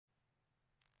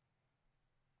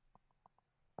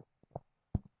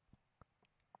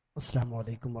അസ്സലാമു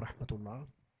അലൈക്കും വറഹ്മത്തുള്ളാഹി.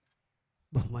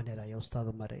 ബഹുമാന്യരായ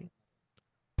ഉസ്താദുമാരെ,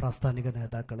 പ്രാസ്ഥാനിക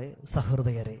നേതാക്കളെ,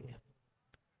 സഹൃദയരെ,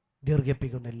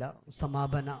 ദീർഘിപ്പിക്കുന്നില്ല.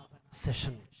 സമാപന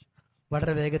സെഷൻ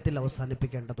വളരെ വേഗത്തിൽ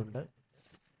അവസാനിപ്പിക്കേണ്ടതുണ്ട്.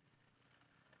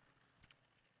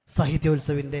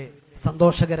 സാഹിത്യോത്സവിന്റെ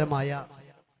സന്തോഷകരമായ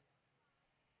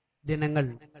ദിനങ്ങൾ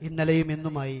ഇന്നലെയും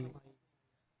ഇന്നുമായി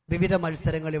വിവിധ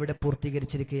മത്സരങ്ങൾ ഇവിടെ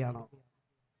പൂർത്തീകരിച്ചിരിക്കുകയാണ്.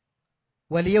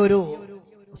 വലിയ ഒരു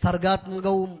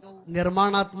സർഗാത്മകവും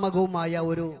നിർമ്മാണാത്മകവുമായ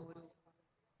ഒരു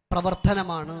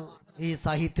പ്രവർത്തനമാണ് ഈ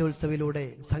സാഹിത്യോത്സവിലൂടെ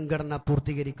സംഘടന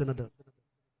പൂർത്തീകരിക്കുന്നത്.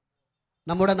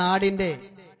 നമ്മുടെ നാടിന്റെ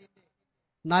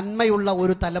നന്മയുള്ള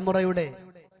ഒരു തലമുറയുടെ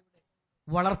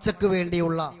വളർച്ചയ്ക്ക്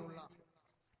വേണ്ടിയുള്ള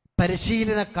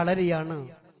പരിശീലന കളരിയാണ്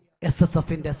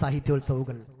SSFന്റെ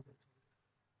സാഹിത്യോത്സവങ്ങൾ.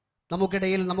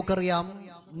 നമുക്കിടയിൽ നമുക്കറിയാം,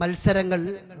 മത്സരങ്ങൾ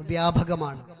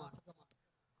വ്യാപകമാണ്.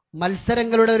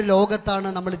 മത്സരങ്ങളുടെ ഒരു ലോകത്താണ്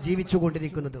നമ്മൾ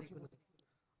ജീവിച്ചുകൊണ്ടിരിക്കുന്നത്.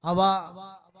 അവ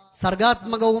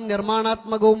സർഗാത്മകവും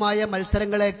നിർമ്മാണാത്മകവുമായ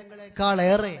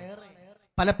മത്സരങ്ങളെക്കാളേറെ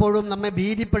പലപ്പോഴും നമ്മെ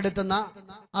ഭീതിപ്പെടുത്തുന്ന,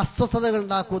 അസ്വസ്ഥതകൾ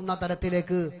ഉണ്ടാക്കുന്ന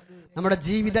തരത്തിലേക്ക് നമ്മുടെ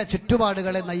ജീവിത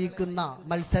ചുറ്റുപാടുകളെ നയിക്കുന്ന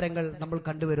മത്സരങ്ങൾ നമ്മൾ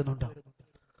കണ്ടുവരുന്നുണ്ട്.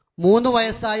 3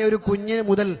 വയസ്സായ ഒരു കുഞ്ഞിന്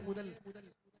മുതൽ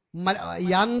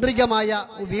യാന്ത്രികമായ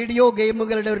വീഡിയോ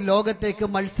ഗെയിമുകളുടെ ഒരു ലോകത്തേക്ക്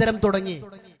മത്സരം തുടങ്ങി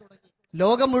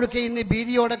ലോകം മുഴുക്കെ ഇന്ന്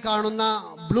ഭീതിയോടെ കാണുന്ന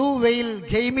ബ്ലൂ വെയിൽ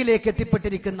ഗെയിമിലേക്ക്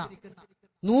എത്തിപ്പെട്ടിരിക്കുന്ന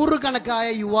നൂറുകണക്കായ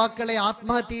യുവാക്കളെ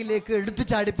ആത്മഹത്യയിലേക്ക് എടുത്തു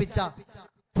ചാടിപ്പിച്ച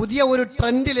പുതിയ ഒരു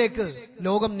ട്രെൻഡിലേക്ക്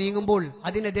ലോകം നീങ്ങുമ്പോൾ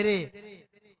അതിനെതിരെ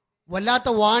വല്ലാത്ത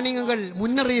വാണിങ്ങുകൾ,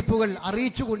 മുന്നറിയിപ്പുകൾ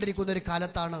അറിയിച്ചുകൊണ്ടിരിക്കുന്ന ഒരു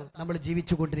കാലത്താണ് നമ്മൾ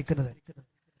ജീവിച്ചുകൊണ്ടിരിക്കുന്നത്.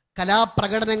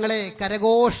 കലാപ്രകടനങ്ങളെ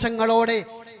കരഘോഷങ്ങളോടെ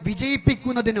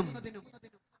വിജയിപ്പിക്കുന്നതിനും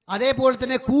അതേപോലെ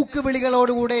തന്നെ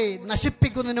കൂക്കുവിളികളോടുകൂടെ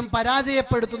നശിപ്പിക്കുന്നതിനും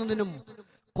പരാജയപ്പെടുത്തുന്നതിനും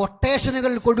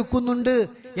കൊട്ടേഷനുകൾ കൊടുക്കുന്നുണ്ട്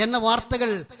എന്ന വാർത്തകൾ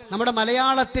നമ്മുടെ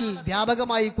മലയാളത്തിൽ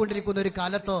വ്യാപകമായി കൊണ്ടിരിക്കുന്ന ഒരു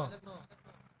കാലത്ത്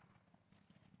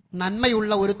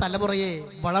നന്മയുള്ള ഒരു തലമുറയെ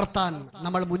വളർത്താൻ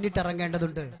നമ്മൾ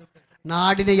മുന്നിട്ടിറങ്ങേണ്ടതുണ്ട്.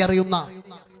 നാടിനെ അറിയുന്ന,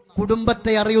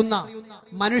 കുടുംബത്തെ അറിയുന്ന,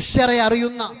 മനുഷ്യരെ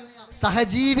അറിയുന്ന,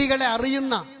 സഹജീവികളെ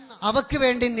അറിയുന്ന, അവക്ക്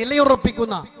വേണ്ടി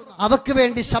നിലയുറപ്പിക്കുന്ന, അവക്ക്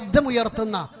വേണ്ടി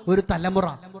ശബ്ദമുയർത്തുന്ന ഒരു തലമുറ.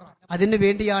 അതിനു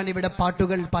വേണ്ടിയാണ് ഇവിടെ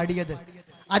പാട്ടുകൾ പാടിയത്.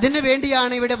 അതിനു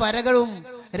വേണ്ടിയാണ് ഇവിടെ വരകളും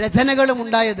രചനകളും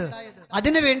ഉണ്ടായത്.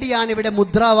 അതിനു വേണ്ടിയാണ് ഇവിടെ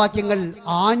മുദ്രാവാക്യങ്ങൾ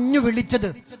ആഞ്ഞു വിളിച്ചത്.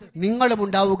 നിങ്ങളും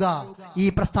ഉണ്ടാവുക. ഈ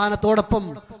പ്രസ്ഥാനത്തോടൊപ്പം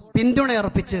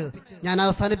പിന്തുണയർപ്പിച്ച് ഞാൻ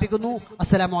അവസാനിപ്പിക്കുന്നു.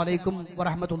 അസ്സലാമു അലൈക്കും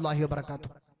വറഹ്മത്തുള്ളാഹി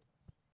വബറകാതുഹു.